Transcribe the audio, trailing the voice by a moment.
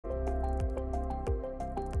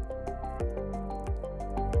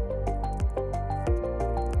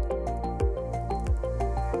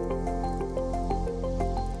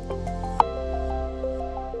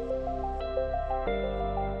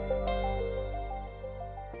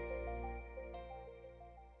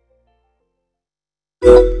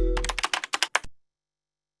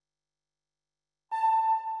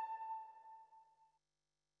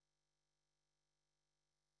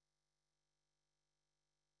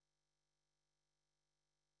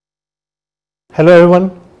Hello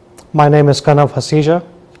everyone, my name is Kanav Hasija.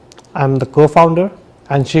 I'm the co-founder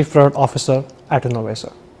and Chief Product Officer at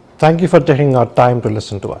Innovaccer. Thank you for taking our time to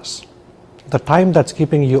listen to us. The time that's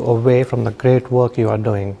keeping you away from the great work you are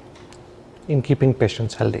doing in keeping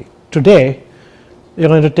patients healthy. Today, you're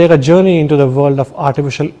going to take a journey into the world of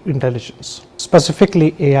artificial intelligence,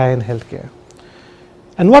 specifically AI in healthcare,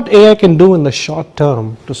 and what AI can do in the short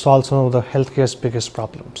term to solve some of the healthcare's biggest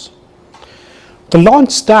problems. The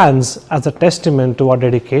launch stands as a testament to our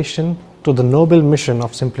dedication to the noble mission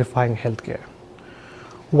of simplifying healthcare,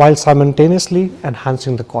 while simultaneously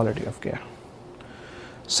enhancing the quality of care.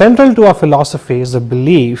 Central to our philosophy is the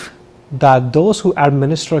belief that those who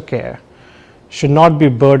administer care should not be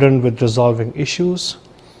burdened with resolving issues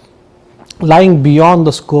lying beyond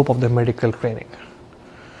the scope of their medical training.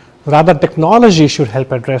 Rather, technology should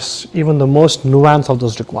help address even the most nuanced of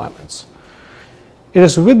those requirements. It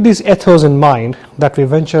is with these ethos in mind that we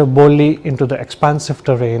venture boldly into the expansive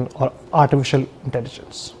terrain of artificial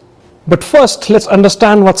intelligence. But first, let's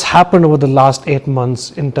understand what's happened over the last 8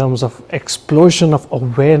 months in terms of explosion of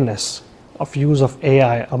awareness of use of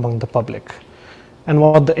AI among the public and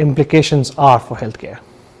what the implications are for healthcare.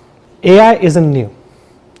 AI isn't new.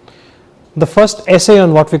 The first essay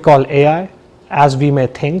on what we call AI, as we may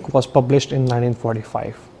think, was published in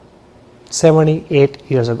 1945, 78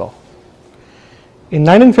 years ago. In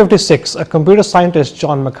 1956, a computer scientist,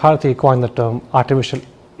 John McCarthy, coined the term artificial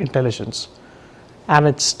intelligence, and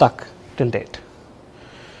it's stuck till date.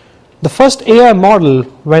 The first AI model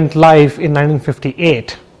went live in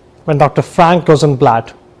 1958 when Dr. Frank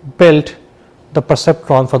Rosenblatt built the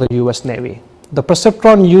perceptron for the US Navy. The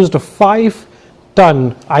perceptron used a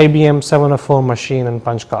 5-ton IBM 704 machine and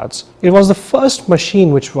punch cards. It was the first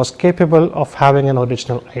machine which was capable of having an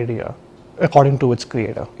original idea, according to its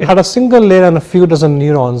creator. It had a single layer and a few dozen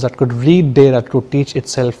neurons that could read data to teach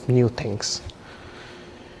itself new things.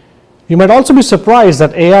 You might also be surprised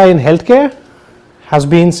that AI in healthcare has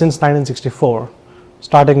been since 1964,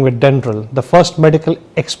 starting with Dental, the first medical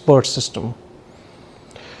expert system.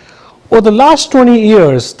 Over the last 20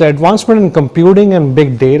 years, the advancement in computing and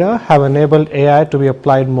big data have enabled AI to be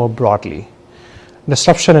applied more broadly.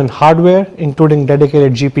 Disruption in hardware, including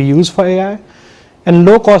dedicated GPUs for AI, and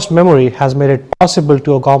low-cost memory has made it possible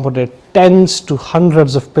to accommodate tens to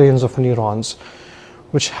hundreds of billions of neurons,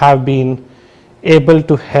 which have been able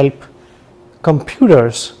to help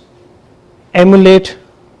computers emulate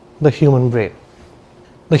the human brain.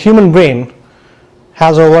 The human brain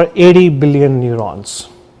has over 80 billion neurons.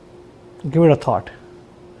 Give it a thought.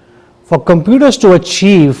 For computers to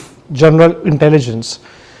achieve general intelligence,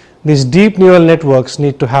 these deep neural networks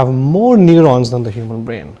need to have more neurons than the human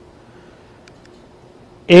brain.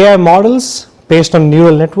 AI models based on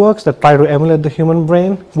neural networks that try to emulate the human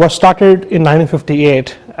brain were started in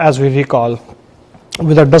 1958, as we recall,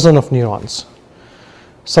 with a dozen of neurons.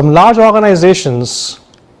 Some large organizations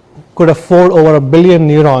could afford over 1 billion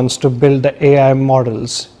neurons to build the AI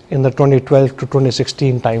models in the 2012 to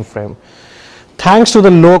 2016 timeframe, thanks to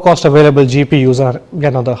the low-cost available GPUs and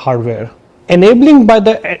again other hardware. Enabling by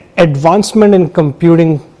the advancement in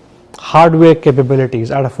computing hardware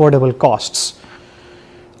capabilities at affordable costs,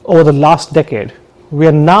 over the last decade, we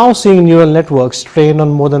are now seeing neural networks trained on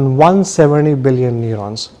more than 170 billion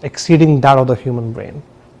neurons, exceeding that of the human brain.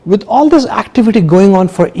 With all this activity going on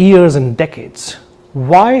for years and decades,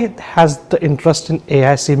 why has the interest in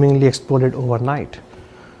AI seemingly exploded overnight?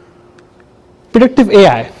 Predictive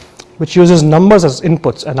AI, which uses numbers as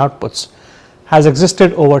inputs and outputs, has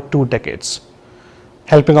existed over 2 decades,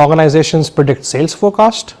 helping organizations predict sales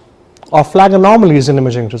forecast or flag anomalies in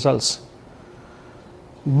imaging results.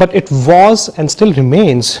 But it was and still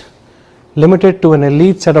remains limited to an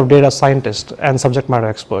elite set of data scientists and subject matter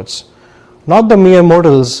experts, not the mere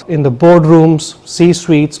mortals in the boardrooms,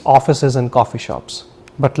 C-suites, offices, and coffee shops.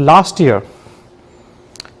 But last year,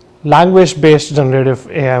 language-based generative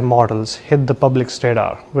AI models hit the public's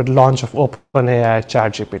radar with launch of OpenAI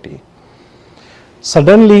ChatGPT.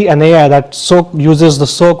 Suddenly, an AI that uses the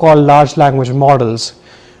so-called large language models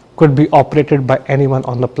could be operated by anyone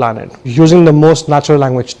on the planet using the most natural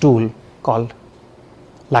language tool called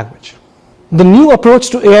language. The new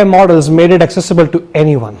approach to AI models made it accessible to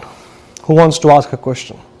anyone who wants to ask a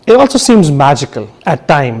question. It also seems magical at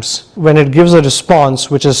times when it gives a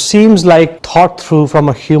response which seems like thought through from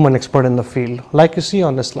a human expert in the field, like you see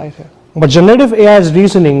on this slide here. But generative AI's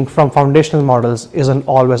reasoning from foundational models isn't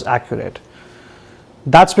always accurate.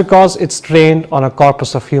 That's because it's trained on a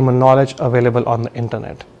corpus of human knowledge available on the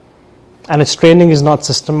internet. and its training is not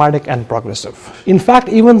systematic and progressive. In fact,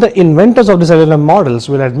 even the inventors of these LLM models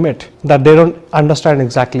will admit that they don't understand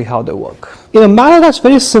exactly how they work. In a manner that's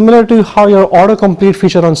very similar to how your autocomplete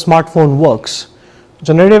feature on smartphone works,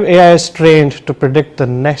 generative AI is trained to predict the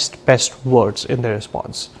next best words in the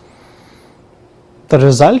response. The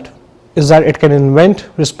result is that it can invent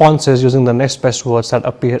responses using the next best words that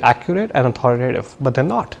appear accurate and authoritative, but they're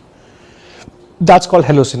not. That's called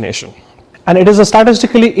hallucination. And it is a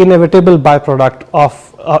statistically inevitable byproduct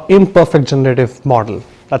of an imperfect generative model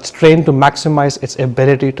that's trained to maximize its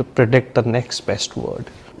ability to predict the next best word.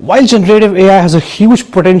 While generative AI has a huge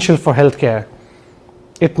potential for healthcare,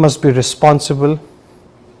 it must be responsible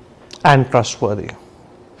and trustworthy.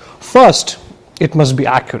 First, it must be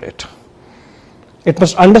accurate. It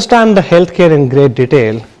must understand the healthcare in great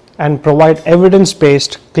detail and provide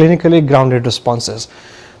evidence-based, clinically grounded responses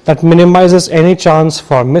that minimizes any chance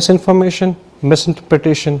for misinformation,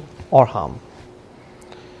 misinterpretation, or harm.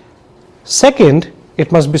 Second,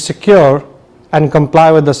 it must be secure and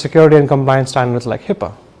comply with the security and compliance standards like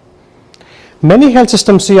HIPAA. Many health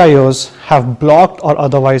system CIOs have blocked or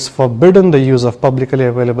otherwise forbidden the use of publicly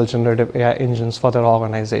available generative AI engines for their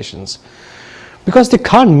organizations because they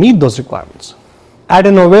can't meet those requirements. At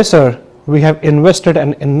Innovaccer, we have invested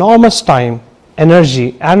an enormous time,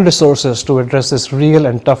 energy, and resources to address these real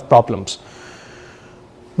and tough problems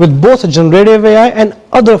with both generative AI and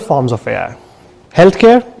other forms of AI.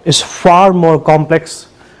 Healthcare is far more complex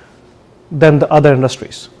than the other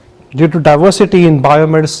industries due to diversity in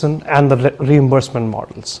biomedicine and the reimbursement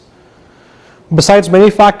models. Besides many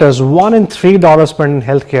factors, 1 in $3 spent in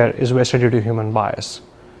healthcare is wasted due to human bias.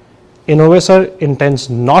 Innovaccer intends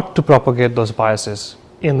not to propagate those biases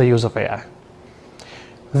in the use of AI.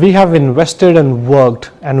 We have invested and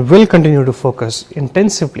worked and will continue to focus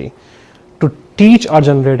intensively to teach our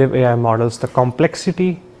generative AI models the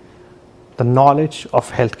complexity, the knowledge of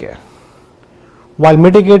healthcare, while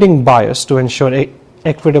mitigating bias to ensure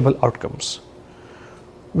equitable outcomes.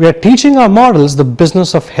 We are teaching our models the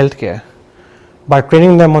business of healthcare by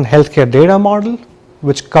training them on healthcare data model,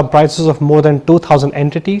 which comprises of more than 2,000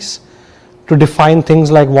 entities to define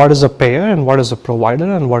things like what is a payer and what is a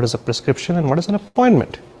provider and what is a prescription and what is an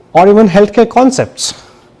appointment, or even healthcare concepts.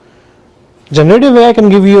 Generative AI can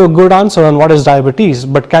give you a good answer on what is diabetes,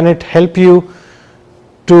 but can it help you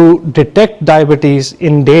to detect diabetes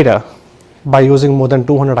in data by using more than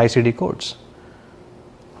 200 ICD codes?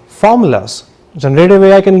 Formulas. Generative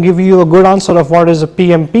AI can give you a good answer of what is a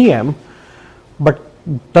PMPM, but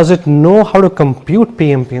does it know how to compute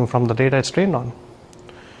PMPM from the data it's trained on?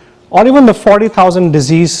 Or even the 40,000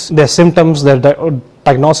 disease, their symptoms, their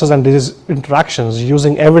diagnosis and disease interactions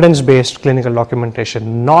using evidence-based clinical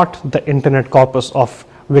documentation, not the internet corpus of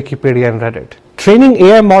Wikipedia and Reddit. Training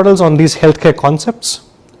AI models on these healthcare concepts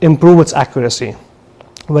improve its accuracy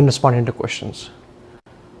when responding to questions.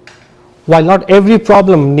 While not every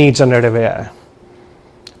problem needs generative AI,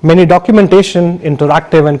 many documentation,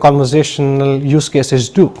 interactive, and conversational use cases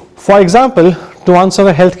do. For example, to answer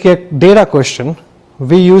a healthcare data question,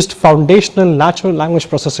 we used foundational natural language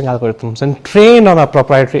processing algorithms and trained on our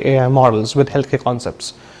proprietary AI models with healthcare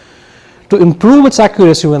concepts to improve its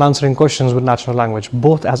accuracy when answering questions with natural language,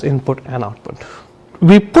 both as input and output.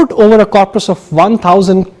 We put over a corpus of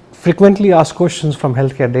 1,000 frequently asked questions from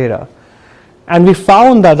healthcare data, and we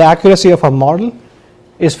found that the accuracy of our model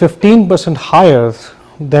is 15% higher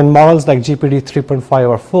than models like GPT 3.5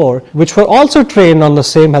 or 4, which were also trained on the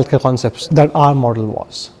same healthcare concepts that our model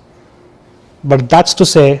was. But that's to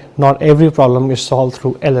say, not every problem is solved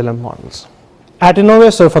through LLM models. At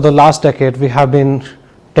Innovaccer, for the last decade, we have been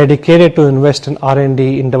dedicated to invest in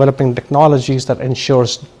R&D in developing technologies that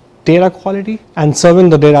ensures data quality and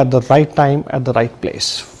serving the data at the right time, at the right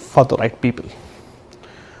place, for the right people.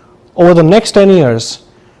 Over the next 10 years,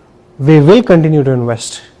 we will continue to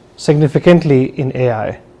invest significantly in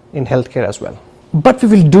AI in healthcare as well. But we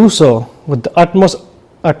will do so with the utmost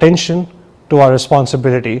attention to our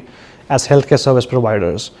responsibility as healthcare service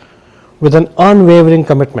providers, with an unwavering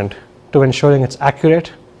commitment to ensuring it's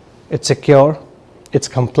accurate, it's secure, it's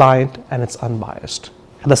compliant, and it's unbiased.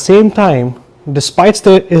 At the same time, despite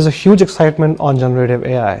there is a huge excitement on generative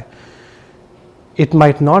AI, it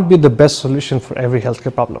might not be the best solution for every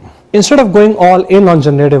healthcare problem. Instead of going all in on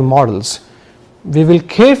generative models, we will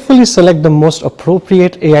carefully select the most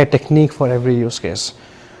appropriate AI technique for every use case.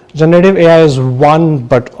 Generative AI is one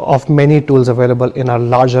but of many tools available in our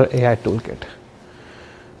larger AI toolkit.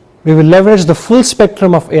 We will leverage the full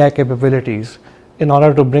spectrum of AI capabilities in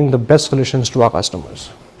order to bring the best solutions to our customers.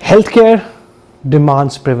 Healthcare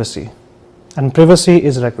demands privacy, and privacy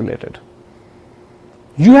is regulated.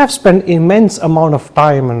 You have spent immense amount of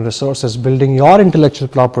time and resources building your intellectual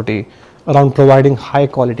property around providing high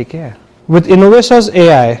quality care. With Innovaccer's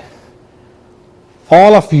AI,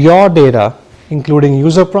 all of your data, including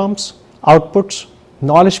user prompts, outputs,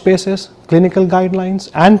 knowledge bases, clinical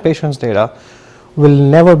guidelines, and patients' data, will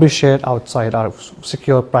never be shared outside our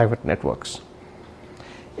secure private networks.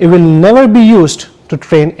 It will never be used to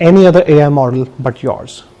train any other AI model but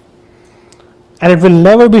yours. And it will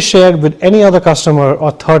never be shared with any other customer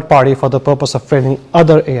or third party for the purpose of training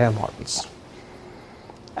other AI models.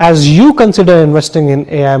 As you consider investing in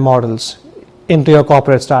AI models into your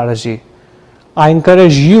corporate strategy, I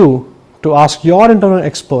encourage you to ask your internal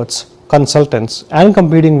experts, consultants, and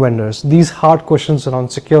competing vendors these hard questions around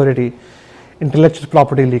security, intellectual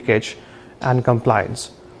property leakage, and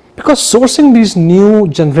compliance. Because sourcing these new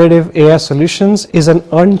generative AI solutions is an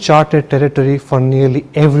uncharted territory for nearly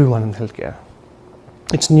everyone in healthcare.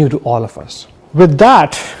 It's new to all of us. With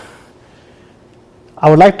that, I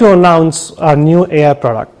would like to announce our new AI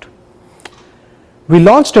product. We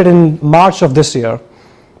launched it in March of this year,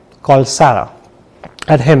 called Sarah,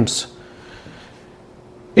 at HIMSS.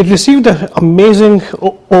 It received an amazing,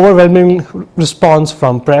 overwhelming response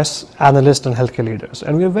from press, analysts, and healthcare leaders,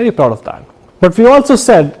 and we are very proud of that. But we also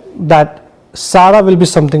said that Sarah will be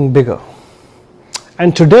something bigger.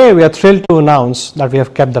 And today we are thrilled to announce that we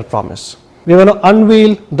have kept that promise. We are going to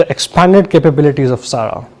unveil the expanded capabilities of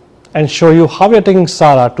Sarah and show you how we are taking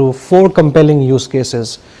Sarah to 4 compelling use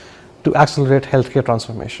cases to accelerate healthcare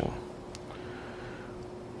transformation.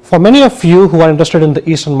 For many of you who are interested in the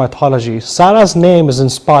Eastern mythology, Sarah's name is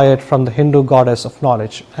inspired from the Hindu goddess of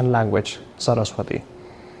knowledge and language, Saraswati.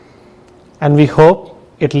 And we hope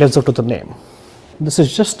it lives up to the name. This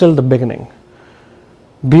is just still the beginning.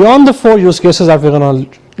 Beyond the 4 use cases that we're going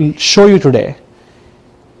to show you today,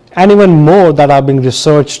 and even more that are being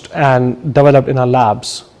researched and developed in our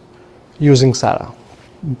labs using Sarah.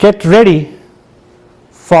 Get ready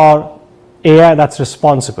for AI that's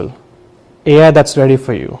responsible, AI that's ready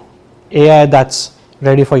for you, AI that's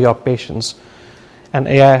ready for your patients, and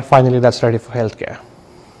AI finally that's ready for healthcare.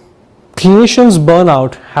 Clinicians'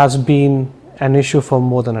 burnout has been an issue for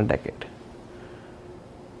more than a decade.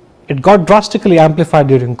 It got drastically amplified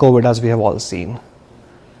during COVID, as we have all seen.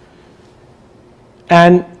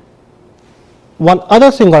 And one other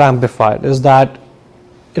thing got amplified is that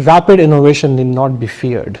rapid innovation need not be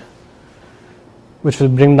feared, which will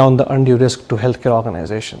bring down the undue risk to healthcare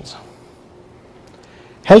organizations.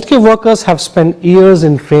 Healthcare workers have spent years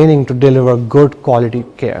in training to deliver good quality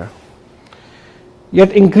care.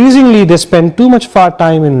 Yet increasingly they spend too much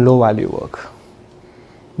time in low value work.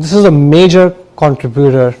 This is a major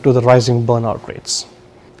contributor to the rising burnout rates.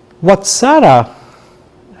 What Sarah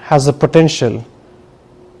has the potential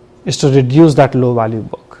is to reduce that low value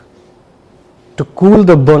work, to cool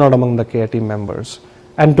the burnout among the care team members,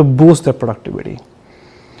 and to boost their productivity,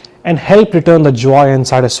 and help return the joy and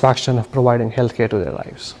satisfaction of providing healthcare to their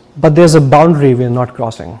lives. But there's a boundary we are not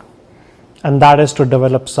crossing, and that is to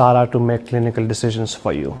develop Sarah to make clinical decisions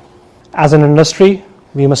for you. As an industry,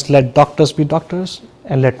 we must let doctors be doctors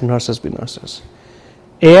and let nurses be nurses.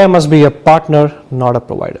 AI must be a partner, not a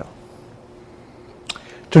provider.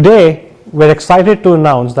 Today, we're excited to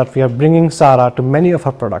announce that we are bringing Sarah to many of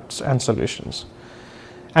our products and solutions,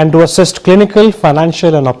 and to assist clinical,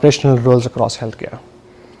 financial, and operational roles across healthcare.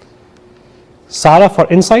 Sarah for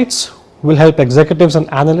Insights will help executives and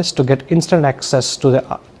analysts to get instant access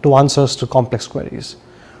to answers to complex queries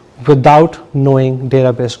without knowing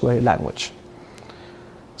database query language.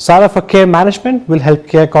 Sarah for Care Management will help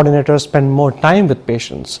care coordinators spend more time with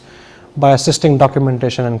patients by assisting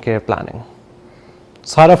documentation and care planning.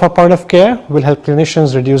 Sarah for Point of Care will help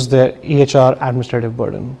clinicians reduce their EHR administrative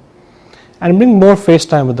burden and bring more face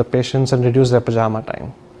time with the patients and reduce their pajama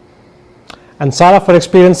time. And Sarah for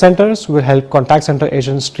Experience Centers will help contact center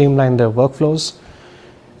agents streamline their workflows,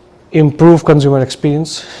 improve consumer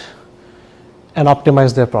experience, and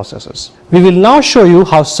optimize their processes. We will now show you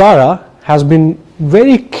how Sarah has been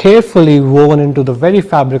very carefully woven into the very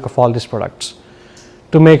fabric of all these products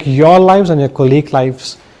to make your lives and your colleague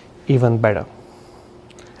lives even better,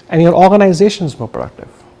 and your organizations more productive.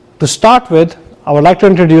 To start with, I would like to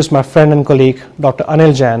introduce my friend and colleague, Dr.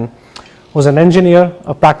 Anil Jain, who is an engineer,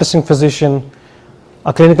 a practicing physician,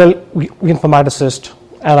 a clinical informaticist,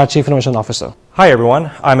 and our Chief Innovation Officer. Hi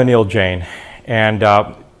everyone, I'm Anil Jain, and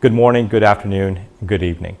good morning, good afternoon, good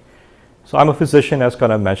evening. So I'm a physician, as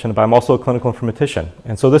Kanav mentioned, but I'm also a clinical informatician.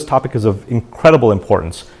 And so this topic is of incredible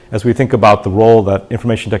importance as we think about the role that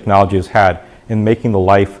information technology has had in making the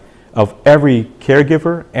life of every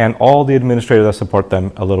caregiver and all the administrators that support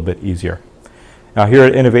them a little bit easier. Now here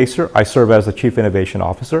at Innovaccer, I serve as the Chief Innovation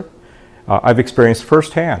Officer. I've experienced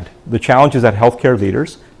firsthand the challenges that healthcare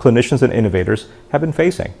leaders, clinicians, and innovators have been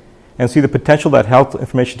facing, and see the potential that health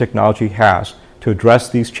information technology has to address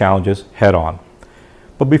these challenges head on.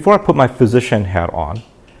 But before I put my physician hat on,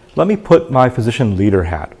 let me put my physician leader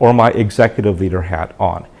hat or my executive leader hat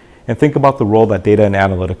on and think about the role that data and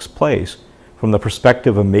analytics plays from the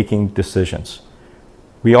perspective of making decisions.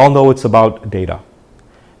 We all know it's about data.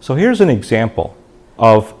 So here's an example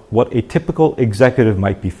of what a typical executive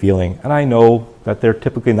might be feeling. And I know that they're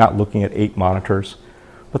typically not looking at 8 monitors,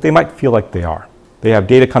 but they might feel like they are. They have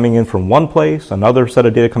data coming in from one place, another set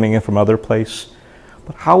of data coming in from another place.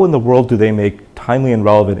 But how in the world do they make timely and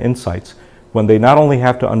relevant insights when they not only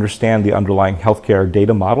have to understand the underlying healthcare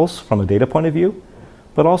data models from a data point of view,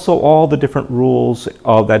 but also all the different rules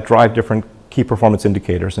that drive different key performance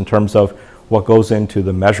indicators in terms of what goes into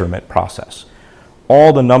the measurement process.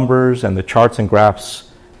 All the numbers and the charts and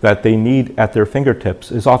graphs that they need at their fingertips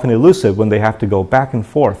is often elusive when they have to go back and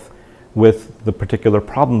forth with the particular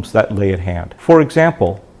problems that lay at hand. For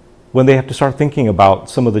example, when they have to start thinking about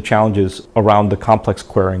some of the challenges around the complex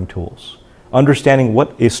querying tools, understanding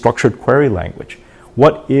what is structured query language,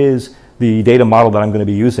 what is the data model that I'm going to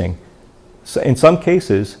be using. So in some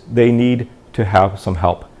cases, they need to have some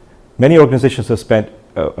help. Many organizations have spent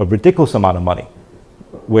a ridiculous amount of money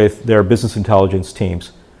with their business intelligence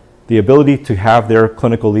teams. The ability to have their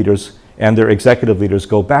clinical leaders and their executive leaders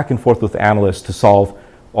go back and forth with analysts to solve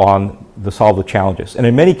the challenges. And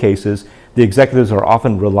in many cases, the executives are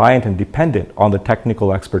often reliant and dependent on the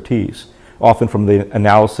technical expertise, often from the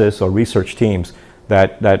analysis or research teams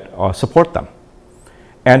that support them.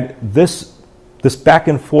 And this back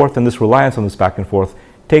and forth and this reliance on this back and forth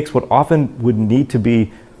takes what often would need to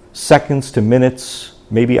be seconds to minutes,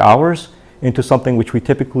 maybe hours, into something which we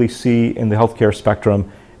typically see in the healthcare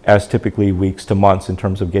spectrum as typically weeks to months in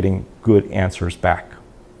terms of getting good answers back.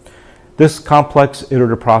 This complex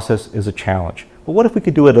iterative process is a challenge. But what if we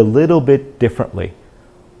could do it a little bit differently?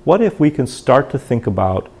 What if we can start to think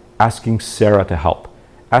about asking Sarah to help?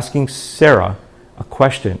 Asking Sarah a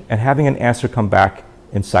question and having an answer come back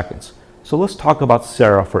in seconds. So let's talk about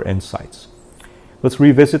Sarah for insights. Let's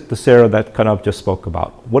revisit the Sarah that Kanav just spoke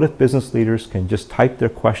about. What if business leaders can just type their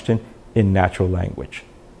question in natural language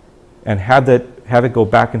and have it go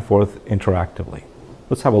back and forth interactively?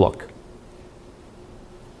 Let's have a look.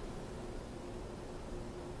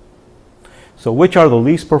 So which are the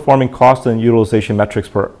least performing cost and utilization metrics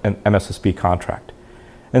for an MSSP contract?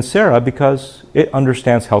 And Sarah, because it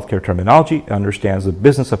understands healthcare terminology, it understands the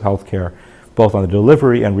business of healthcare, both on the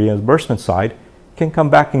delivery and reimbursement side, can come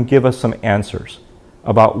back and give us some answers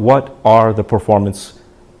about what are the performance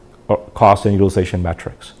cost and utilization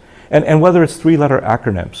metrics. And whether it's 3-letter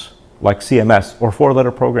acronyms like CMS or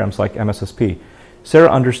 4-letter programs like MSSP, Sarah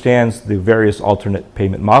understands the various alternate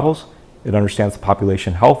payment models. It understands the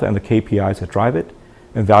population health and the KPIs that drive it,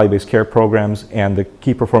 and value-based care programs and the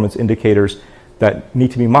key performance indicators that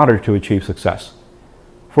need to be monitored to achieve success.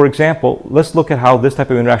 For example, let's look at how this type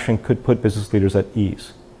of interaction could put business leaders at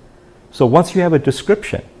ease. So once you have a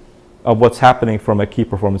description of what's happening from a key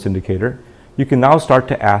performance indicator, you can now start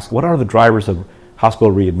to ask, what are the drivers of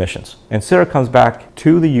hospital readmissions? And Sarah comes back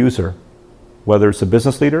to the user, whether it's a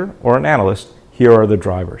business leader or an analyst, here are the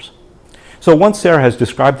drivers. So once Sarah has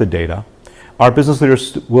described the data, our business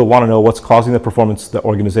leaders will want to know what's causing the performance the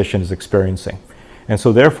organization is experiencing. And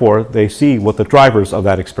so therefore, they see what the drivers of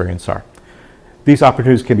that experience are. These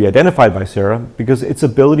opportunities can be identified by Sarah because its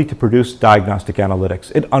ability to produce diagnostic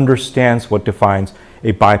analytics. It understands what defines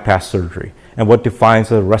a bypass surgery and what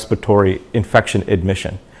defines a respiratory infection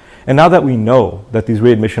admission. And now that we know that these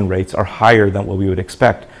readmission rates are higher than what we would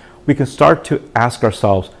expect, we can start to ask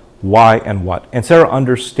ourselves why and what. And Sarah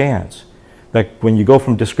understands that when you go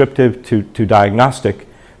from descriptive to diagnostic,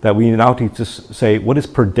 that we now need to say, what is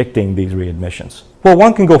predicting these readmissions? Well,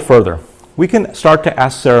 one can go further. We can start to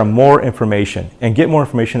ask Sarah more information and get more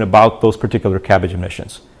information about those particular CABG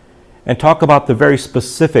admissions and talk about the very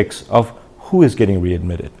specifics of who is getting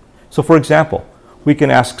readmitted. So for example, we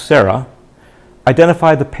can ask Sarah,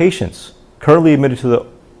 identify the patients currently admitted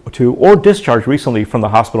to or discharged recently from the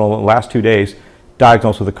hospital in the last 2 days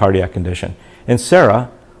diagnosed with a cardiac condition. And Sarah,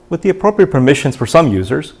 with the appropriate permissions for some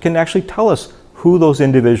users, can actually tell us who those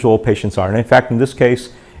individual patients are. And in fact, in this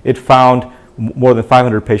case, it found more than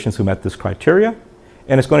 500 patients who met this criteria,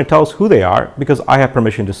 and it's going to tell us who they are because I have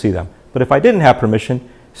permission to see them. But if I didn't have permission,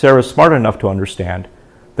 Sarah is smart enough to understand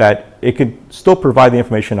that it could still provide the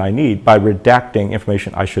information I need by redacting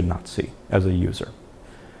information I should not see as a user.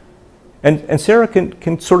 And Sarah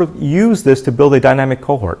can sort of use this to build a dynamic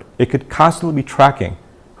cohort. It could constantly be tracking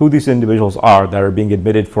who these individuals are that are being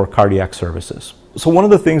admitted for cardiac services. So one of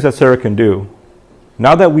the things that Sarah can do,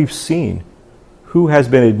 now that we've seen who has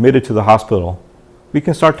been admitted to the hospital, we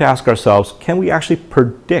can start to ask ourselves, can we actually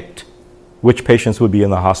predict which patients would be in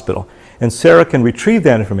the hospital? And Sarah can retrieve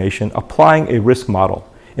that information applying a risk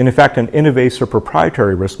model, and in fact an Innovaccer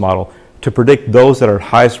proprietary risk model, to predict those that are at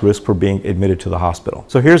highest risk for being admitted to the hospital.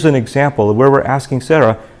 So here's an example of where we're asking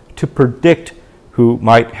Sarah to predict who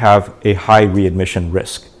might have a high readmission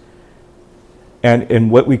risk. And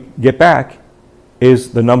what we get back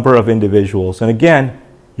is the number of individuals. And again,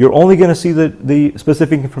 you're only going to see the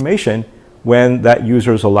specific information when that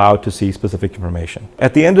user is allowed to see specific information.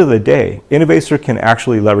 At the end of the day, Innovaccer can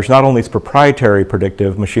actually leverage not only its proprietary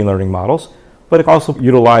predictive machine learning models, but it can also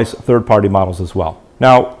utilize third-party models as well.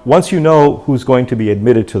 Now, once you know who's going to be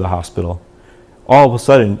admitted to the hospital, all of a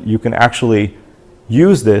sudden you can actually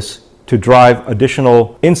use this to drive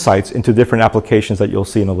additional insights into different applications that you'll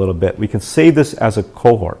see in a little bit. We can save this as a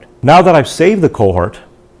cohort. Now that I've saved the cohort,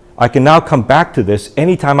 I can now come back to this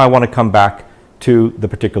anytime I want to come back to the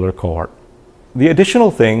particular cohort. The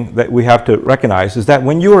additional thing that we have to recognize is that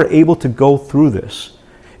when you are able to go through this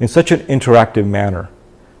in such an interactive manner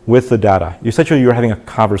with the data, essentially you're having a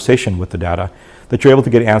conversation with the data, that you're able to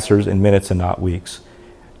get answers in minutes and not weeks,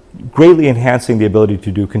 greatly enhancing the ability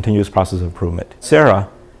to do continuous process improvement. Sarah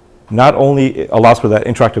not only allows for that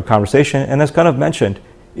interactive conversation, and as kind of mentioned,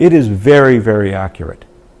 it is very, very accurate.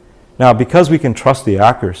 Now, because we can trust the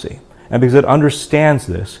accuracy, and because it understands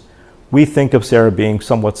this, we think of Sarah being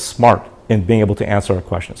somewhat smart in being able to answer our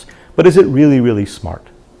questions. But is it really, really smart?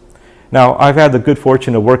 Now, I've had the good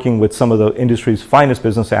fortune of working with some of the industry's finest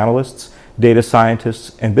business analysts, data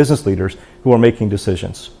scientists, and business leaders who are making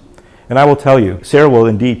decisions. And I will tell you, Sarah will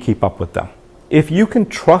indeed keep up with them. If you can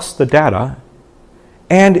trust the data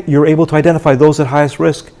and you're able to identify those at highest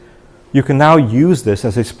risk, you can now use this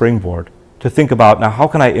as a springboard to think about, now how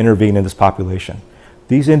can I intervene in this population?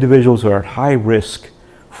 These individuals are at high risk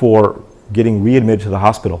for getting readmitted to the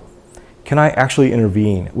hospital. Can I actually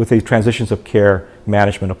intervene with a transitions of care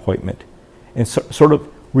management appointment and sort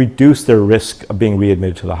of reduce their risk of being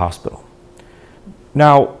readmitted to the hospital?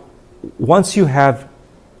 Now, once you have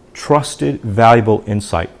trusted, valuable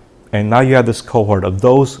insight, and now you have this cohort of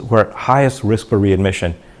those who are at highest risk for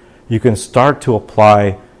readmission, you can start to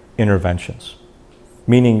apply interventions,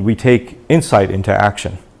 meaning we take insight into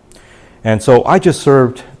action. And so I just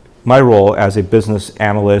served my role as a business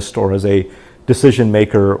analyst or as a decision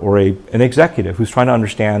maker or an executive who's trying to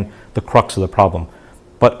understand the crux of the problem.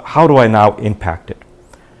 But how do I now impact it?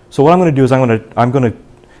 So what I'm going to do is I'm going to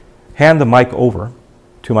hand the mic over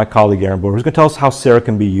to my colleague Aaron Boer, who's going to tell us how Sarah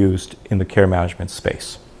can be used in the care management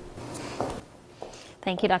space.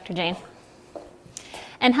 Thank you, Dr. Jain.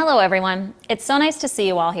 And hello, everyone. It's so nice to see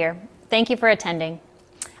you all here. Thank you for attending.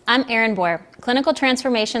 I'm Aaron Boer, Clinical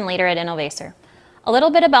Transformation Leader at Innovaccer. A little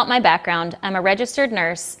bit about my background: I'm a registered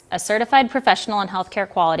nurse, a certified professional in healthcare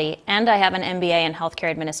quality, and I have an MBA in healthcare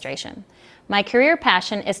administration. My career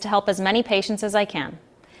passion is to help as many patients as I can.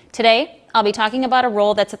 Today, I'll be talking about a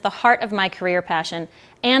role that's at the heart of my career passion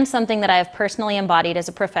and something that I have personally embodied as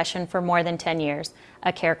a profession for more than 10 years,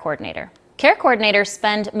 a care coordinator. Care coordinators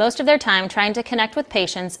spend most of their time trying to connect with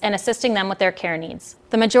patients and assisting them with their care needs.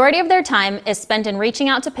 The majority of their time is spent in reaching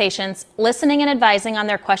out to patients, listening and advising on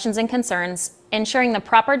their questions and concerns, ensuring the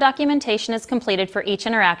proper documentation is completed for each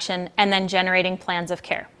interaction, and then generating plans of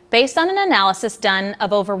care. Based on an analysis done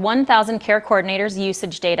of over 1,000 care coordinators'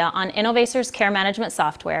 usage data on Innovaccer's care management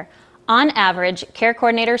software, on average, care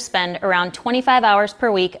coordinators spend around 25 hours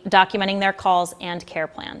per week documenting their calls and care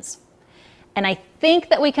plans. And I think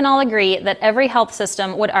that we can all agree that every health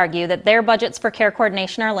system would argue that their budgets for care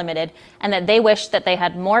coordination are limited and that they wish that they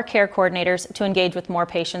had more care coordinators to engage with more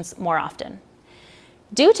patients more often.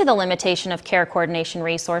 Due to the limitation of care coordination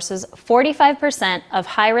resources, 45% of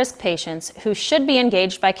high-risk patients who should be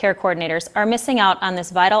engaged by care coordinators are missing out on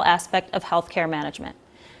this vital aspect of healthcare management.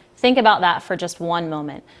 Think about that for just one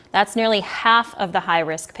moment. That's nearly half of the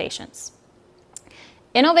high-risk patients.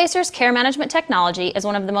 Innovaccer's care management technology is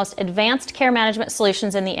one of the most advanced care management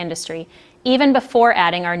solutions in the industry, even before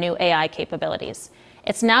adding our new AI capabilities.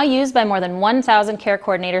 It's now used by more than 1,000 care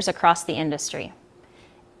coordinators across the industry.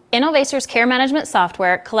 Innovaccer's care management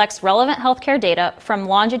software collects relevant healthcare data from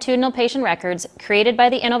longitudinal patient records created by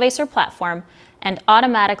the Innovaccer platform and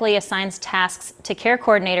automatically assigns tasks to care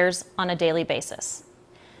coordinators on a daily basis.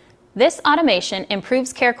 This automation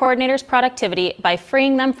improves care coordinators' productivity by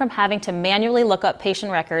freeing them from having to manually look up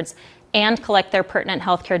patient records and collect their pertinent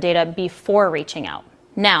healthcare data before reaching out.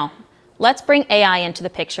 Now, let's bring AI into the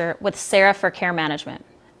picture with Sarah for care management.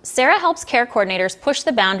 Sarah helps care coordinators push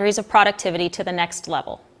the boundaries of productivity to the next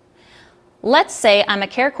level. Let's say I'm a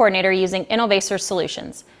care coordinator using Innovaccer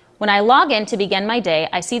solutions. When I log in to begin my day,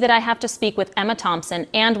 I see that I have to speak with Emma Thompson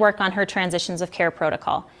and work on her transitions of care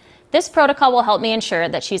protocol. This protocol will help me ensure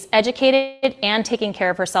that she's educated and taking care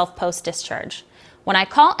of herself post-discharge. When I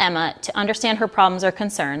call Emma to understand her problems or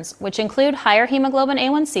concerns, which include higher hemoglobin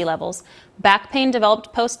A1C levels, back pain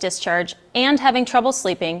developed post-discharge, and having trouble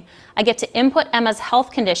sleeping, I get to input Emma's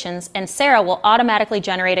health conditions, and Sarah will automatically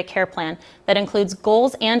generate a care plan that includes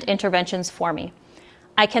goals and interventions for me.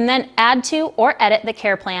 I can then add to or edit the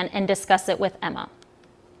care plan and discuss it with Emma.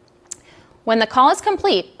 When the call is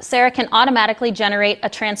complete, Sarah can automatically generate a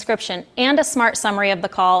transcription and a smart summary of the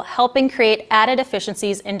call, helping create added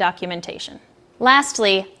efficiencies in documentation.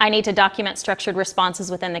 Lastly, I need to document structured responses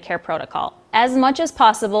within the care protocol, as much as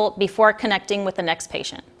possible before connecting with the next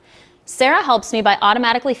patient. Sarah helps me by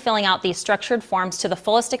automatically filling out these structured forms to the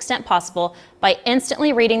fullest extent possible by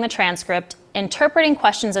instantly reading the transcript, interpreting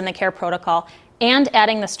questions in the care protocol, and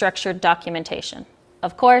adding the structured documentation.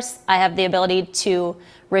 Of course, I have the ability to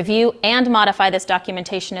review and modify this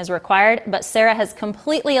documentation as required, but Sarah has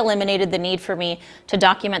completely eliminated the need for me to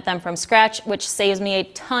document them from scratch, which saves me a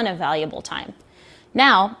ton of valuable time.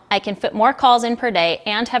 Now, I can fit more calls in per day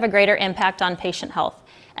and have a greater impact on patient health,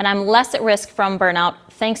 and I'm less at risk from burnout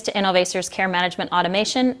thanks to Innovaccer's care management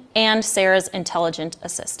automation and Sarah's intelligent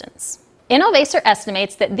assistance. Innovaccer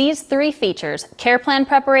estimates that these three features, care plan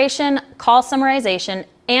preparation, call summarization,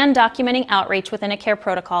 and documenting outreach within a care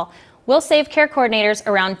protocol, will save care coordinators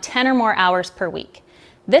around 10 or more hours per week.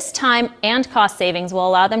 This time and cost savings will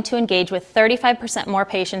allow them to engage with 35% more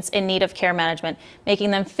patients in need of care management,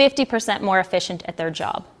 making them 50% more efficient at their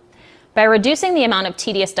job. By reducing the amount of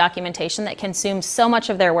tedious documentation that consumes so much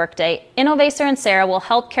of their workday, Innovaccer and Sarah will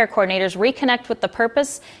help care coordinators reconnect with the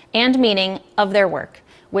purpose and meaning of their work,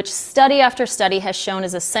 which study after study has shown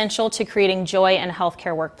is essential to creating joy in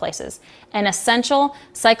healthcare workplaces, an essential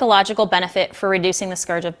psychological benefit for reducing the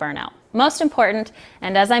scourge of burnout. Most important,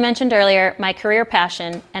 and as I mentioned earlier, my career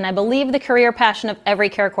passion, and I believe the career passion of every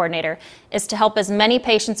care coordinator, is to help as many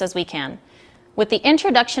patients as we can. With the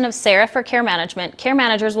introduction of Sarah for care management, care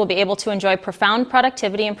managers will be able to enjoy profound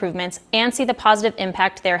productivity improvements and see the positive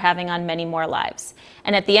impact they're having on many more lives.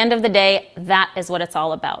 And at the end of the day, that is what it's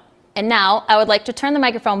all about. And now, I would like to turn the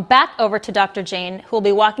microphone back over to Dr. Jane, who will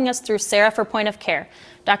be walking us through Sarah for point of care.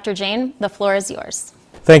 Dr. Jane, the floor is yours.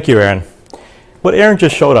 Thank you, Erin. What Erin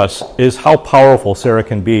just showed us is how powerful Sarah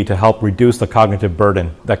can be to help reduce the cognitive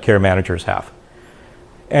burden that care managers have.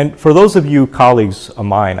 And for those of you colleagues of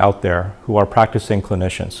mine out there who are practicing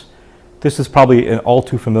clinicians, this is probably an all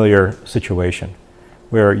too familiar situation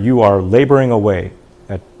where you are laboring away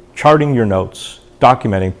at charting your notes,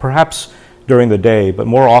 documenting, perhaps during the day, but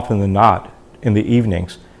more often than not in the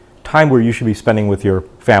evenings, time where you should be spending with your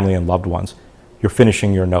family and loved ones. You're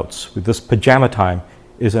finishing your notes. With this pajama time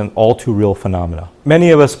is an all too real phenomena.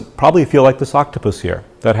 Many of us probably feel like this octopus here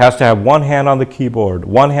that has to have one hand on the keyboard,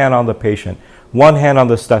 one hand on the patient, one hand on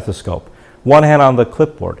the stethoscope, one hand on the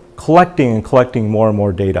clipboard, collecting and collecting more and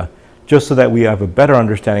more data just so that we have a better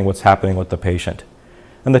understanding what's happening with the patient.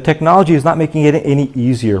 And the technology is not making it any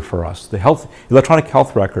easier for us. The electronic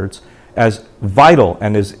health records, as vital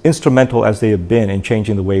and as instrumental as they have been in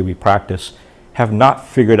changing the way we practice, have not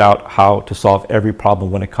figured out how to solve every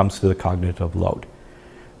problem when it comes to the cognitive load.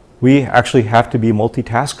 We actually have to be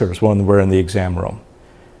multitaskers when we're in the exam room.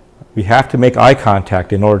 We have to make eye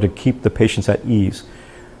contact in order to keep the patients at ease.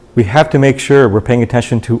 We have to make sure we're paying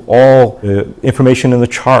attention to all the information in the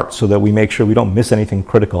chart so that we make sure we don't miss anything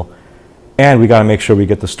critical. And we got to make sure we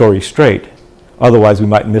get the story straight. Otherwise, we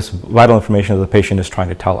might miss vital information that the patient is trying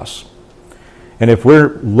to tell us. And if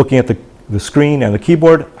we're looking at the screen and the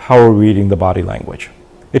keyboard, how are we reading the body language?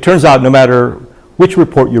 It turns out no matter which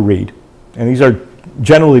report you read, and these are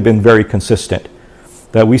generally been very consistent,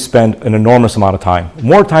 that we spend an enormous amount of time,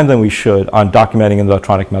 more time than we should, on documenting an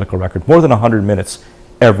electronic medical record, more than 100 minutes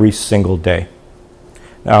every single day.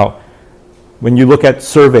 Now, when you look at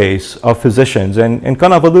surveys of physicians, and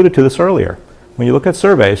Kanav alluded to this earlier, when you look at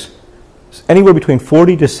surveys, anywhere between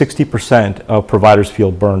 40 to 60% of providers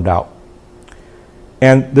feel burned out.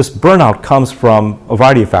 And this burnout comes from a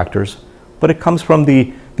variety of factors, but it comes from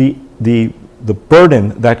the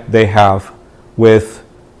burden that they have with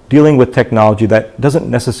dealing with technology that doesn't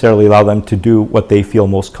necessarily allow them to do what they feel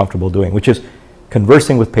most comfortable doing, which is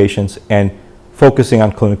conversing with patients and focusing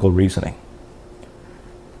on clinical reasoning.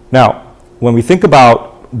 Now, when we think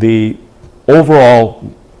about the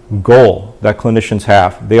overall goal that clinicians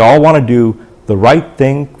have, they all want to do the right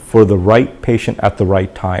thing for the right patient at the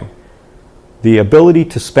right time. The ability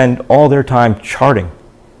to spend all their time charting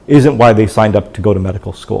isn't why they signed up to go to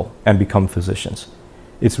medical school and become physicians.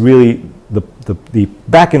 It's really the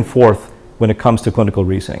back and forth when it comes to clinical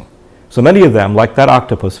reasoning. So many of them, like that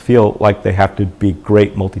octopus, feel like they have to be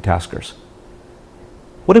great multitaskers.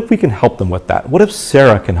 What if we can help them with that? What if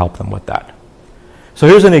Sarah can help them with that? So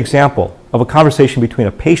here's an example of a conversation between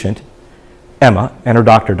a patient, Emma, and her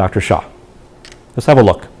doctor, Dr. Shah. Let's have a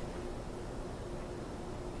look.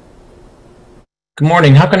 Good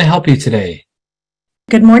morning. How can I help you today?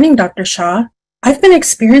 Good morning, Dr. Shah. I've been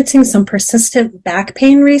experiencing some persistent back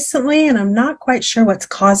pain recently, and I'm not quite sure what's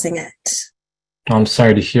causing it. I'm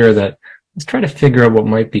sorry to hear that. Let's try to figure out what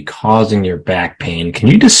might be causing your back pain. Can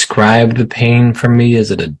you describe the pain for me? Is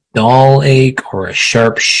it a dull ache or a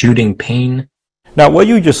sharp shooting pain? Now, what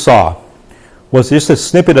you just saw was just a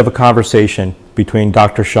snippet of a conversation between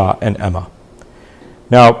Dr. Shah and Emma.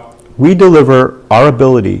 Now, we deliver our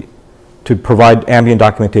ability to provide ambient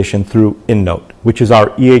documentation through InNote, which is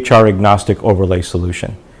our EHR agnostic overlay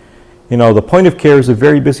solution. You know, the point of care is a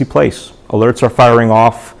very busy place. Alerts are firing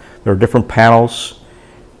off, there are different panels,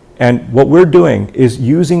 and what we're doing is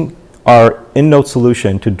using our InNote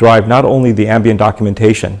solution to drive not only the ambient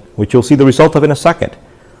documentation, which you'll see the result of in a second,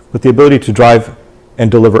 but the ability to drive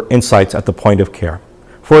and deliver insights at the point of care.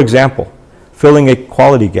 For example, filling a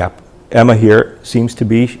quality gap. Emma here seems to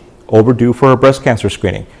be overdue for her breast cancer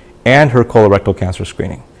screening and her colorectal cancer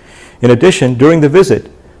screening. In addition, during the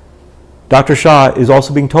visit, Dr. Shah is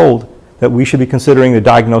also being told that we should be considering the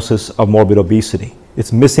diagnosis of morbid obesity.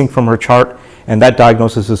 It's missing from her chart, and that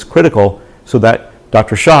diagnosis is critical so that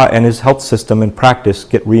Dr. Shah and his health system and practice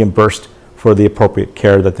get reimbursed for the appropriate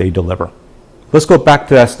care that they deliver. Let's go back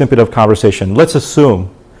to that snippet of conversation. Let's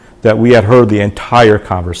assume that we had heard the entire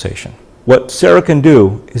conversation. What Sarah can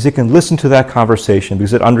do is it can listen to that conversation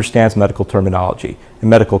because it understands medical terminology and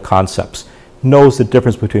medical concepts, knows the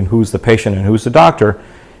difference between who's the patient and who's the doctor,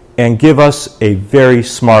 and give us a very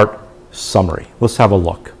smart summary. Let's have a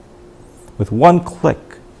look. With one click,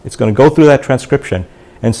 it's going to go through that transcription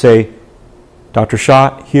and say, Dr.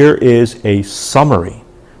 Shah, here is a summary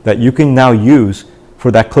that you can now use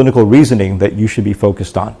for that clinical reasoning that you should be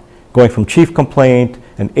focused on, going from chief complaint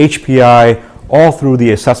and HPI all through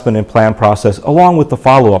the assessment and plan process, along with the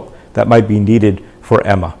follow-up that might be needed for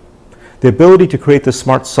Emma. The ability to create this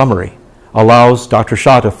smart summary allows Dr.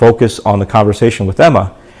 Shah to focus on the conversation with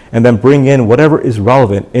Emma and then bring in whatever is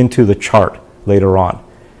relevant into the chart later on.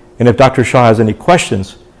 And if Dr. Shah has any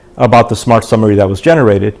questions about the smart summary that was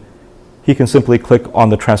generated, he can simply click on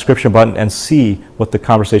the transcription button and see what the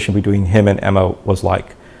conversation between him and Emma was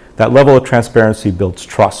like. That level of transparency builds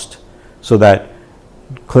trust so that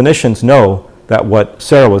clinicians know that what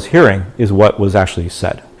Sarah was hearing is what was actually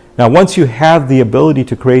said. Now, once you have the ability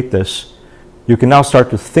to create this, you can now start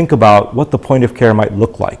to think about what the point of care might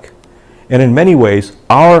look like. And in many ways,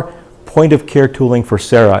 our point of care tooling for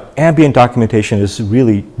Sarah, ambient documentation, is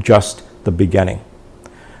really just the beginning.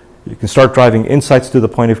 You can start driving insights to the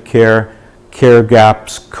point of care, care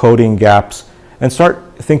gaps, coding gaps, and start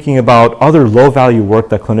thinking about other low-value work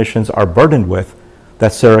that clinicians are burdened with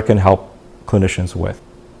that Sarah can help clinicians with.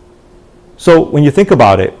 So when you think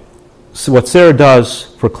about it, so what Sarah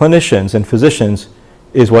does for clinicians and physicians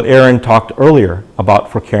is what Aaron talked earlier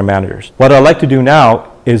about for care managers. What I'd like to do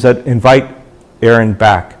now is invite Aaron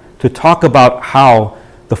back to talk about how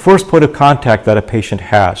the first point of contact that a patient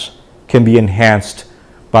has can be enhanced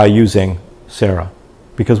by using Sarah.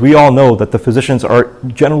 Because we all know that the physicians are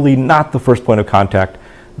generally not the first point of contact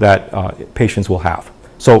that patients will have.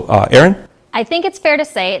 So, Aaron? I think it's fair to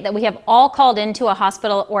say that we have all called into a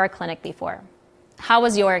hospital or a clinic before. How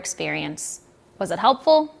was your experience? Was it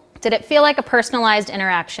helpful? Did it feel like a personalized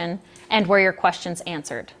interaction? And were your questions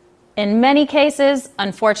answered? In many cases,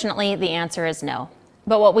 unfortunately, the answer is no.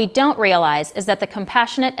 But what we don't realize is that the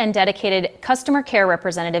compassionate and dedicated customer care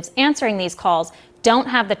representatives answering these calls don't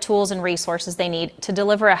have the tools and resources they need to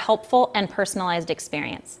deliver a helpful and personalized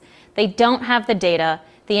experience. They don't have the data,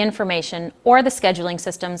 the information, or the scheduling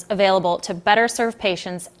systems available to better serve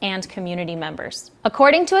patients and community members.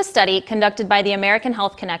 According to a study conducted by the American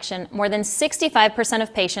Health Connection, more than 65%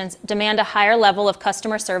 of patients demand a higher level of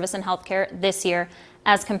customer service in healthcare this year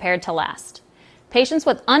as compared to last. Patients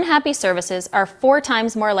with unhappy services are 4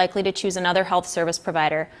 times more likely to choose another health service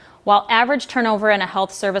provider, while average turnover in a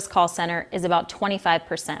health service call center is about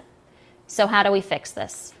 25%. So how do we fix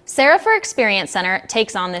this? Sarah for Experience Center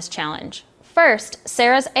takes on this challenge. First,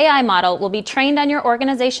 Sarah's AI model will be trained on your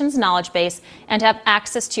organization's knowledge base and have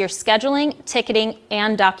access to your scheduling, ticketing,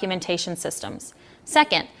 and documentation systems.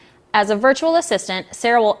 Second, as a virtual assistant,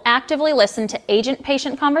 Sarah will actively listen to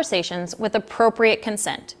agent-patient conversations with appropriate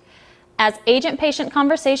consent. As agent-patient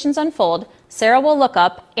conversations unfold, Sarah will look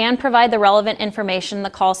up and provide the relevant information the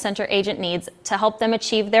call center agent needs to help them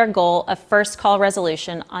achieve their goal of first call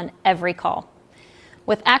resolution on every call.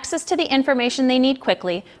 With access to the information they need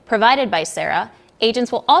quickly, provided by Sarah,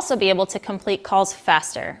 agents will also be able to complete calls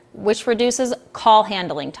faster, which reduces call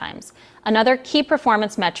handling times, another key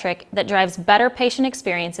performance metric that drives better patient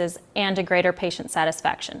experiences and a greater patient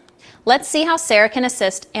satisfaction. Let's see how Sarah can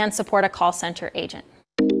assist and support a call center agent.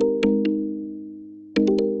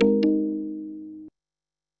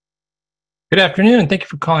 Good afternoon. Thank you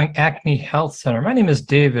for calling Acme Health Center. My name is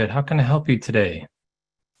David. How can I help you today?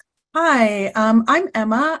 Hi, I'm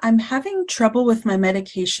Emma. I'm having trouble with my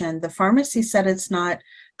medication. The pharmacy said it's not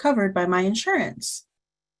covered by my insurance.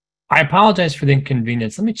 I apologize for the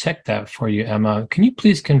inconvenience. Let me check that for you, Emma. Can you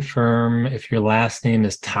please confirm if your last name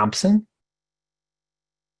is Thompson?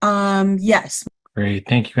 Yes. Great.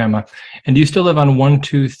 Thank you, Emma. And do you still live on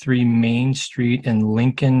 123 Main Street in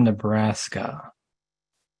Lincoln, Nebraska?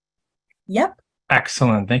 Yep.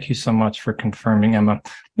 Excellent. Thank you so much for confirming, Emma.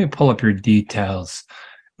 Let me pull up your details.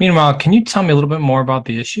 Meanwhile, can you tell me a little bit more about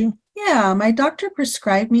the issue? Yeah, my doctor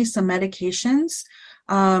prescribed me some medications,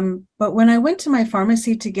 but when I went to my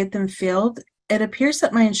pharmacy to get them filled, it appears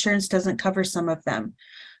that my insurance doesn't cover some of them.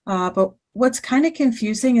 But what's kind of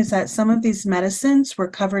confusing is that some of these medicines were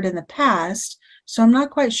covered in the past, so I'm not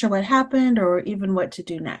quite sure what happened or even what to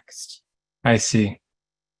do next. I see.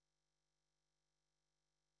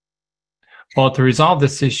 Well, to resolve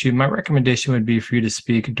this issue, my recommendation would be for you to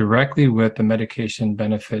speak directly with the medication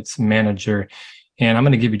benefits manager. And I'm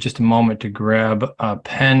going to give you just a moment to grab a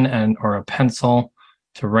pen or a pencil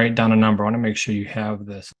to write down a number. I want to make sure you have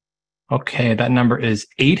this. Okay, that number is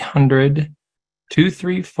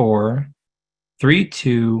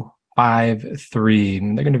 800-234-3253.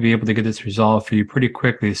 And they're going to be able to get this resolved for you pretty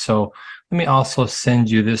quickly. So let me also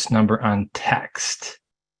send you this number on text.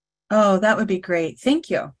 Oh, that would be great. Thank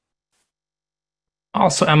you.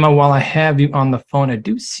 Also, Emma, while I have you on the phone, I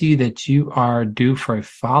do see that you are due for a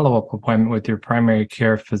follow-up appointment with your primary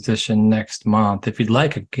care physician next month. If you'd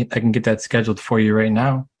like, I can get that scheduled for you right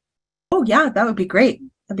now. Oh, yeah, that would be great.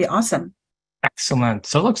 That'd be awesome. Excellent.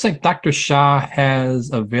 So it looks like Dr. Shah has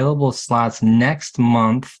available slots next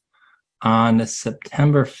month on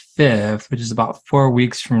September 5th, which is about 4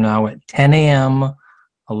 weeks from now at 10 a.m.,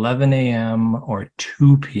 11 a.m., or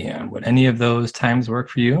 2 p.m. Would any of those times work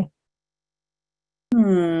for you?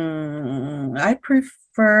 I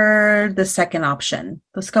prefer the second option.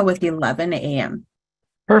 Let's go with 11 a.m.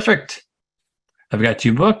 Perfect. I've got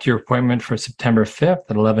you booked, your appointment for September 5th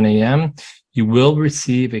at 11 a.m. You will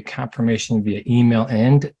receive a confirmation via email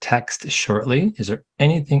and text shortly. Is there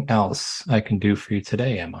anything else I can do for you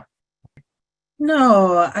today, Emma?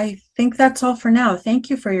 No, I think that's all for now. Thank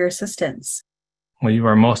you for your assistance. Well, you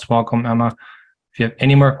are most welcome, Emma. If you have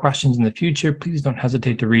any more questions in the future, please don't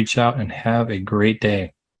hesitate to reach out and have a great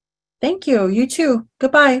day. Thank you. You too.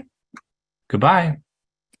 Goodbye. Goodbye.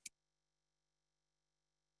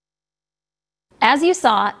 As you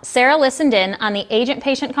saw, Sarah listened in on the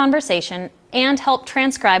agent-patient conversation and helped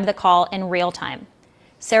transcribe the call in real time.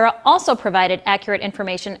 Sarah also provided accurate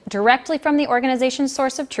information directly from the organization's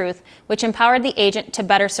source of truth, which empowered the agent to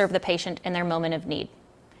better serve the patient in their moment of need.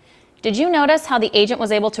 Did you notice how the agent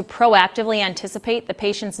was able to proactively anticipate the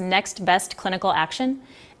patient's next best clinical action?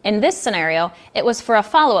 In this scenario, it was for a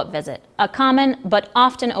follow-up visit, a common but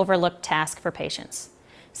often overlooked task for patients.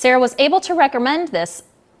 Sarah was able to recommend this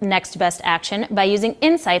next best action by using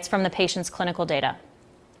insights from the patient's clinical data.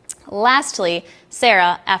 Lastly,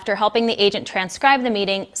 Sarah, after helping the agent transcribe the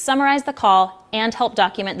meeting, summarized the call, and helped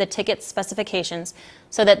document the ticket's specifications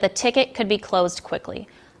so that the ticket could be closed quickly,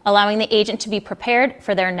 allowing the agent to be prepared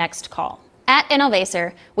for their next call. At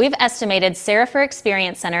Innovaccer, we've estimated Sarah for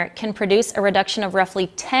Experience Center can produce a reduction of roughly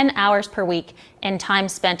 10 hours per week in time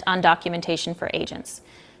spent on documentation for agents.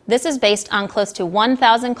 This is based on close to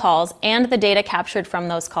 1,000 calls and the data captured from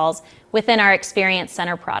those calls within our Experience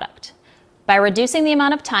Center product. By reducing the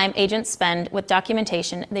amount of time agents spend with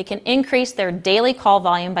documentation, they can increase their daily call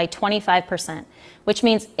volume by 25%, which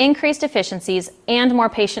means increased efficiencies and more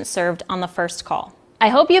patients served on the first call. I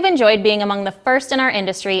hope you've enjoyed being among the first in our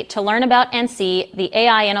industry to learn about and see the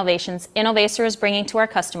AI innovations Innovaccer is bringing to our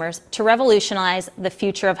customers to revolutionize the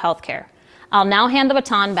future of healthcare. I'll now hand the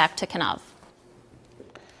baton back to Kanav.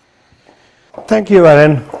 Thank you,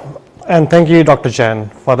 Erin, and thank you, Dr. Chen,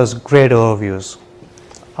 for those great overviews.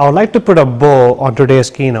 I would like to put a bow on today's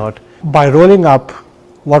keynote by rolling up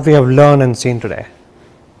what we have learned and seen today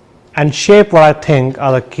and shape what I think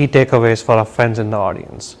are the key takeaways for our friends in the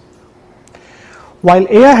audience. While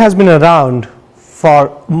AI has been around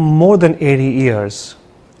for more than 80 years,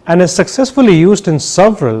 and is successfully used in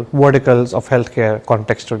several verticals of healthcare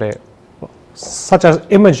context today, such as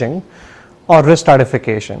imaging or risk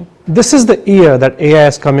stratification. This is the year that AI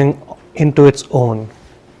is coming into its own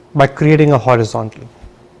by creating a horizontal.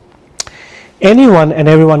 Anyone and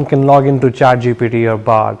everyone can log into ChatGPT or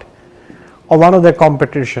Bard or one of their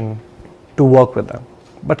competition to work with them.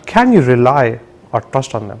 But can you rely or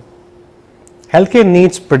trust on them? Healthcare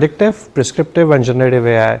needs predictive, prescriptive, and generative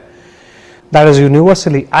AI that is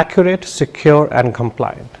universally accurate, secure, and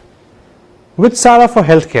compliant. With SARA for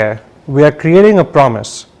Healthcare, we are creating a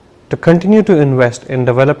promise to continue to invest in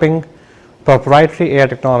developing proprietary AI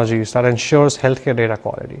technologies that ensures healthcare data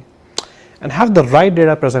quality and have the right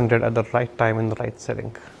data presented at the right time in the right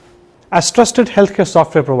setting. As trusted healthcare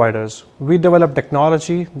software providers, we develop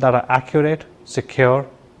technology that are accurate, secure,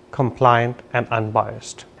 compliant, and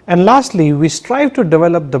unbiased. And lastly, we strive to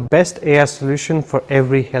develop the best AI solution for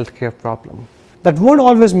every healthcare problem. That won't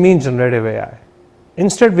always mean generative AI.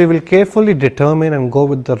 Instead, we will carefully determine and go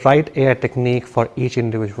with the right AI technique for each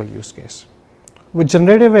individual use case, with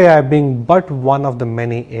generative AI being but one of the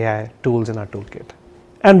many AI tools in our toolkit.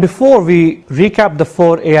 And before we recap the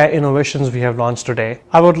 4 AI innovations we have launched today,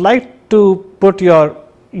 I would like to put your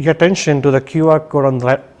attention to the QR code on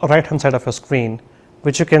the right-hand side of your screen,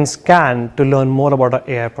 which you can scan to learn more about our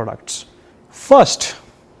AI products. First,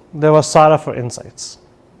 there was SARA for Insights,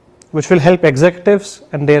 which will help executives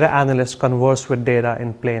and data analysts converse with data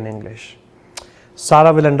in plain English.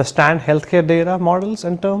 SARA will understand healthcare data models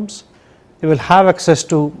and terms. It will have access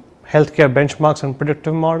to healthcare benchmarks and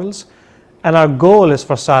predictive models. And our goal is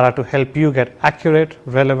for SARA to help you get accurate,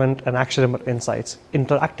 relevant, and actionable insights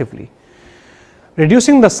interactively,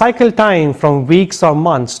 reducing the cycle time from weeks or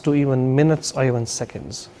months to even minutes or even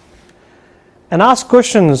seconds. And ask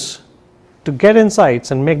questions to get insights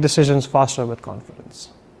and make decisions faster with confidence.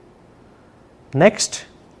 Next,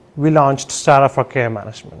 we launched SARA for Care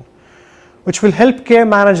Management, which will help care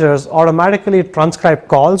managers automatically transcribe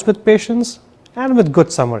calls with patients and with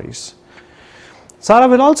good summaries. SARA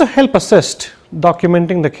will also help assist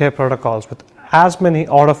documenting the care protocols with as many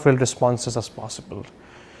autofill responses as possible,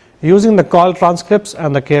 using the call transcripts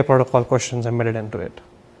and the care protocol questions embedded into it,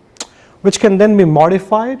 which can then be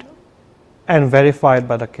modified and verified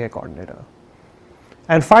by the care coordinator.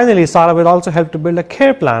 And finally, SARA will also help to build a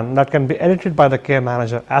care plan that can be edited by the care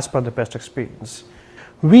manager as per the best experience.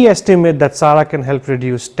 We estimate that SARA can help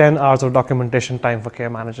reduce 10 hours of documentation time for care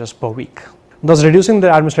managers per week, thus reducing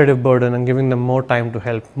their administrative burden and giving them more time to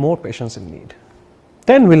help more patients in need.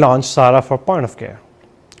 Then we launched SARA for Point of Care.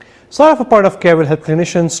 SARA for Point of Care will help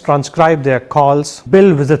clinicians transcribe their calls,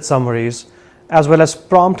 build visit summaries, as well as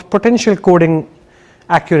prompt potential coding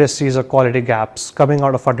accuracies or quality gaps coming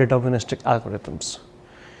out of our deterministic algorithms.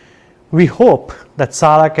 We hope that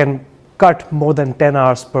SARA can cut more than 10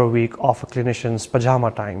 hours per week off a clinician's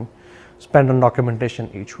pajama time spent on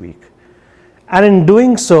documentation each week. And in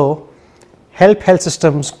doing so, help health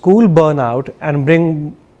systems cool burnout and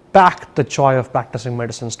bring back the joy of practicing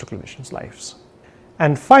medicines to clinicians' lives.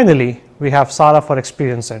 And finally, we have SARA for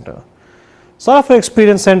Experience Center. SARA for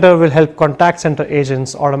Experience Center will help contact center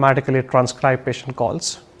agents automatically transcribe patient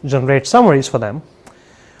calls, generate summaries for them,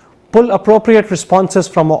 pull appropriate responses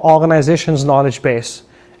from our organization's knowledge base,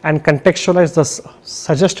 and contextualize the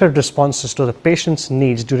suggested responses to the patient's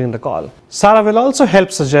needs during the call. SARA will also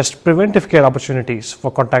help suggest preventive care opportunities for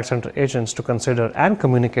contact center agents to consider and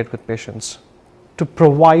communicate with patients to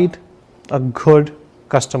provide a good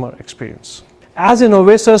customer experience. As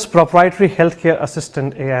Innovaccer's proprietary healthcare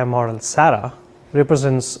assistant AI model, SARA,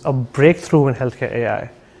 represents a breakthrough in healthcare AI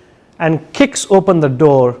and kicks open the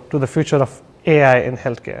door to the future of AI in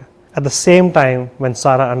healthcare. At the same time, when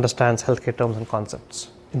SARA understands healthcare terms and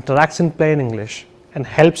concepts, interacts in plain English, and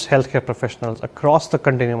helps healthcare professionals across the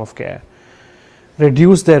continuum of care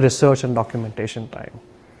reduce their research and documentation time,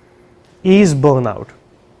 ease burnout,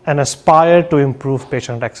 and aspire to improve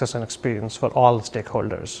patient access and experience for all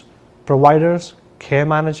stakeholders, providers, care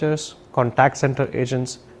managers, contact center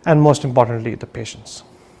agents, and most importantly, the patients.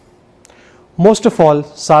 Most of all,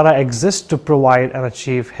 SARA exists to provide and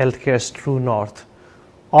achieve healthcare's true north,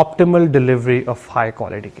 optimal delivery of high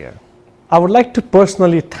quality care. I would like to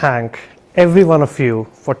personally thank every one of you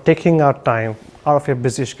for taking out time out of your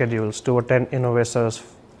busy schedules to attend Innovaccer's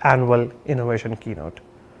annual innovation keynote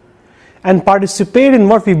and participate in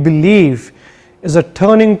what we believe is a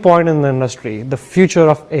turning point in the industry, the future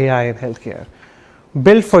of AI in healthcare,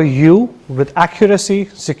 built for you with accuracy,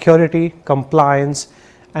 security, compliance,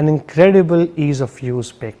 and incredible ease of use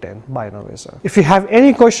baked in by Innovaccer. If you have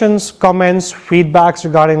any questions, comments, feedbacks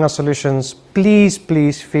regarding our solutions, please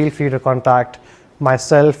feel free to contact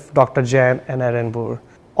myself, Dr. Jain, and Erin Boer.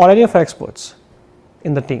 or any of our experts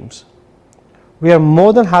in the teams. We are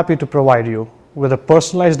more than happy to provide you with a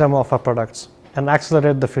personalized demo of our products and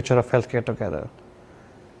accelerate the future of healthcare together.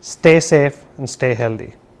 Stay safe and stay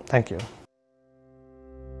healthy. Thank you.